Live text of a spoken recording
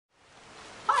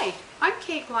Hi, I'm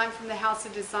Kate Gleim from the House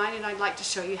of Design, and I'd like to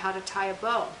show you how to tie a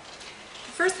bow.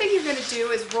 The first thing you're going to do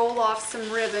is roll off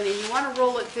some ribbon, and you want to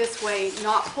roll it this way,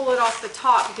 not pull it off the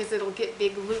top because it'll get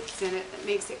big loops in it that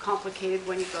makes it complicated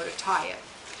when you go to tie it.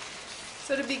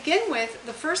 So to begin with,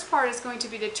 the first part is going to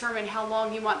be determine how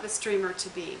long you want the streamer to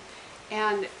be.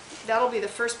 And that'll be the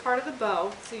first part of the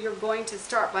bow. So you're going to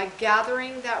start by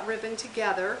gathering that ribbon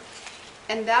together.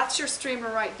 And that's your streamer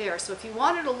right there. So if you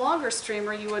wanted a longer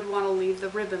streamer, you would want to leave the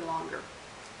ribbon longer.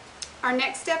 Our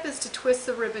next step is to twist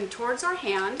the ribbon towards our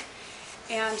hand.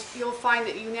 And you'll find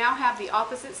that you now have the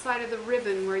opposite side of the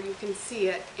ribbon where you can see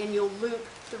it. And you'll loop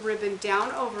the ribbon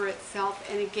down over itself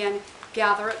and again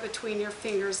gather it between your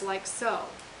fingers like so.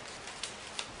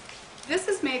 This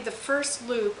has made the first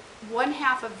loop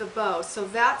 1/2 of the bow. So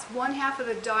that's 1/2 of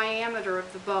the diameter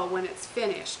of the bow when it's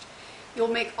finished. You'll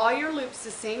make all your loops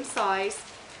the same size.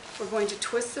 We're going to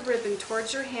twist the ribbon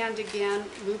towards your hand again,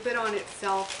 loop it on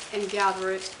itself, and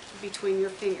gather it between your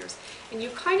fingers. And you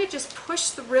kind of just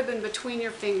push the ribbon between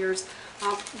your fingers.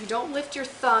 You don't lift your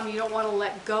thumb, you don't want to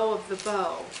let go of the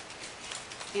bow.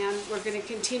 And we're going to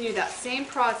continue that same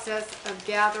process of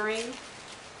gathering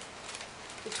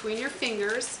between your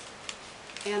fingers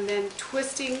and then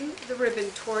twisting the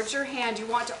ribbon towards your hand. You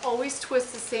want to always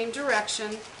twist the same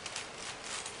direction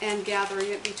and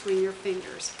gathering it between your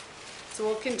fingers. So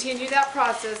we'll continue that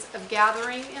process of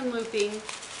gathering and looping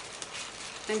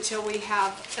until we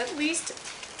have at least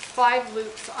 5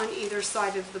 loops on either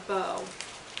side of the bow.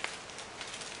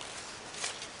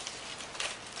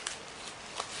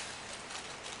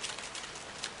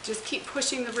 Just keep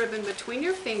pushing the ribbon between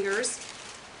your fingers.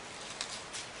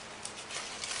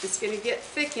 It's going to get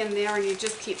thick in there, and you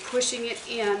just keep pushing it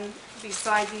in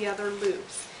beside the other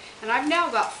loops. And I've now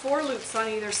got 4 loops on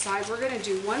either side. We're going to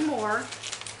do one more.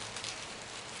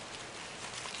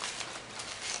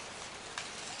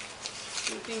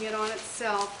 Looping it on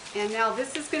itself. And now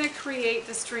this is going to create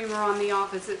the streamer on the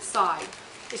opposite side.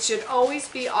 It should always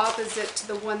be opposite to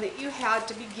the one that you had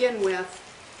to begin with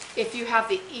if you have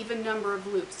the even number of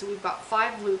loops. So we've got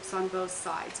 5 loops on both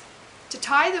sides. To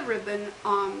tie the ribbon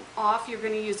off, you're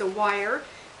going to use a wire.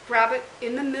 Grab it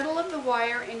in the middle of the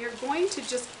wire, and you're going to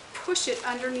just push it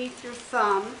underneath your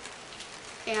thumb,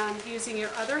 and using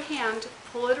your other hand,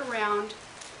 pull it around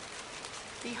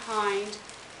behind,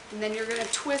 and then you're going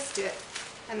to twist it.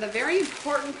 And the very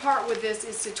important part with this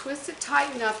is to twist it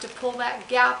tight enough to pull that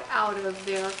gap out of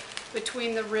there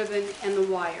between the ribbon and the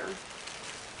wire.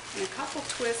 And a couple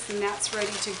twists, and that's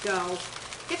ready to go.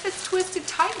 If it's twisted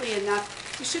tightly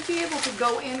enough, you should be able to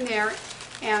go in there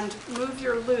and move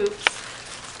your loops.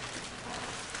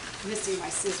 I'm missing my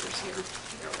scissors here.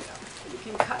 There we go. You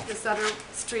can cut this other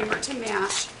streamer to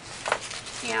match,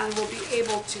 and we'll be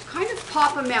able to kind of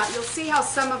pop them out. You'll see how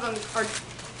some of them are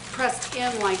pressed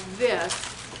in like this.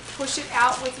 Push it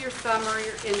out with your thumb or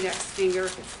your index finger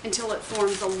until it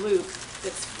forms a loop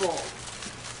that's full.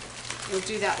 You'll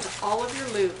do that to all of your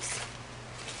loops.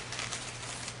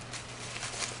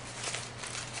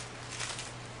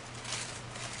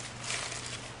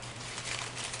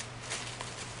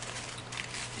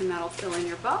 And that'll fill in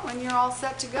your bow, and you're all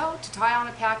set to go to tie on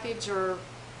a package or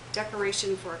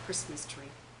decoration for a Christmas tree.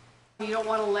 You don't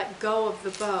want to let go of the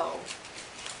bow.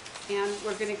 And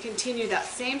we're going to continue that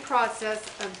same process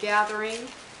of gathering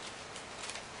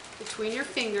between your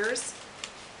fingers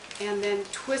and then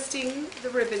twisting the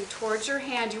ribbon towards your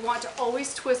hand. You want to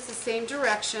always twist the same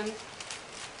direction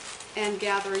and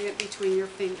gathering it between your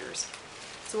fingers.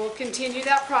 So we'll continue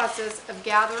that process of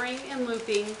gathering and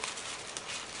looping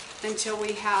until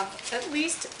we have at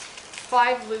least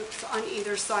 5 loops on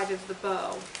either side of the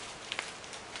bow.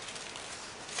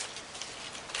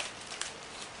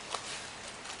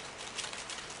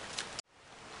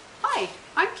 Hi,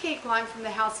 I'm Kate Gleim from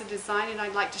the House of Design, and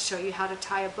I'd like to show you how to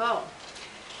tie a bow.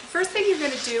 The first thing you're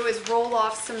going to do is roll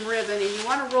off some ribbon, and you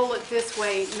want to roll it this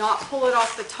way, not pull it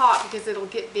off the top because it'll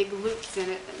get big loops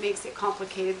in it that makes it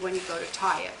complicated when you go to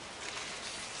tie it.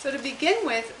 So to begin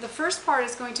with, the first part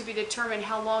is going to be determine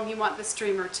how long you want the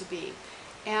streamer to be.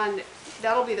 And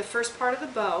that'll be the first part of the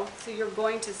bow. So you're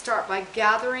going to start by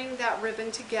gathering that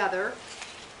ribbon together.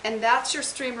 And that's your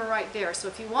streamer right there. So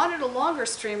if you wanted a longer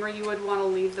streamer, you would want to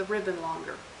leave the ribbon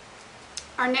longer.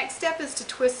 Our next step is to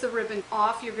twist the ribbon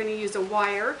off. You're going to use a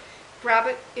wire. Grab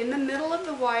it in the middle of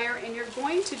the wire, and you're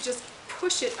going to just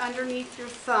push it underneath your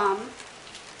thumb.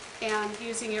 And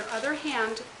using your other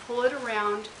hand, pull it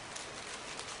around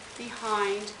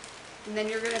behind, and then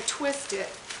you're going to twist it.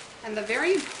 And the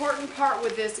very important part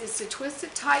with this is to twist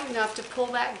it tight enough to pull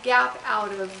that gap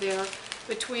out of there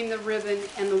between the ribbon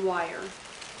and the wire.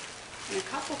 And a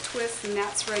couple twists, and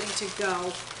that's ready to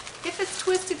go. If it's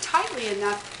twisted tightly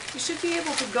enough, you should be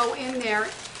able to go in there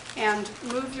and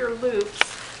move your loops,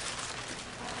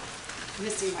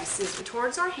 missing my scissors,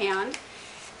 towards our hand,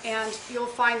 and you'll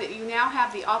find that you now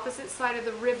have the opposite side of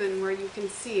the ribbon where you can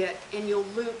see it, and you'll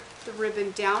loop the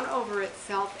ribbon down over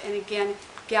itself and again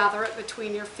gather it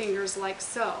between your fingers like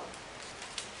so.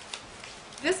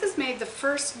 This has made the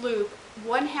first loop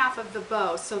 1/2 of the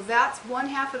bow, so that's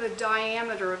 1/2 of the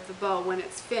diameter of the bow when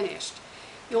it's finished.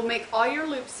 You'll make all your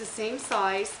loops the same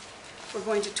size. We're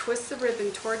going to twist the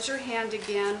ribbon towards your hand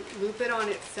again, loop it on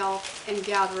itself, and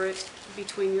gather it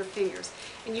between your fingers.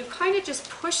 And you kind of just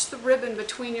push the ribbon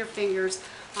between your fingers.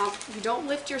 You don't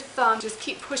lift your thumb, just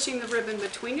keep pushing the ribbon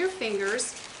between your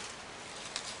fingers.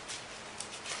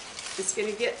 It's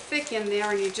going to get thick in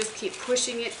there, and you just keep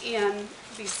pushing it in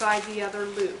beside the other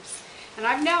loops. And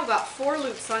I've now got 4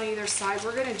 loops on either side.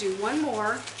 We're going to do one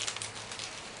more.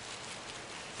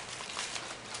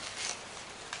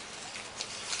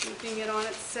 Looping it on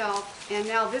itself, and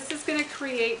now this is going to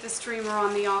create the streamer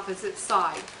on the opposite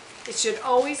side. It should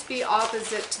always be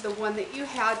opposite to the one that you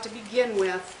had to begin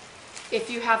with if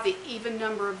you have the even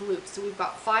number of loops. So we've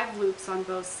got 5 loops on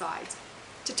both sides.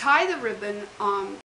 To tie the ribbon,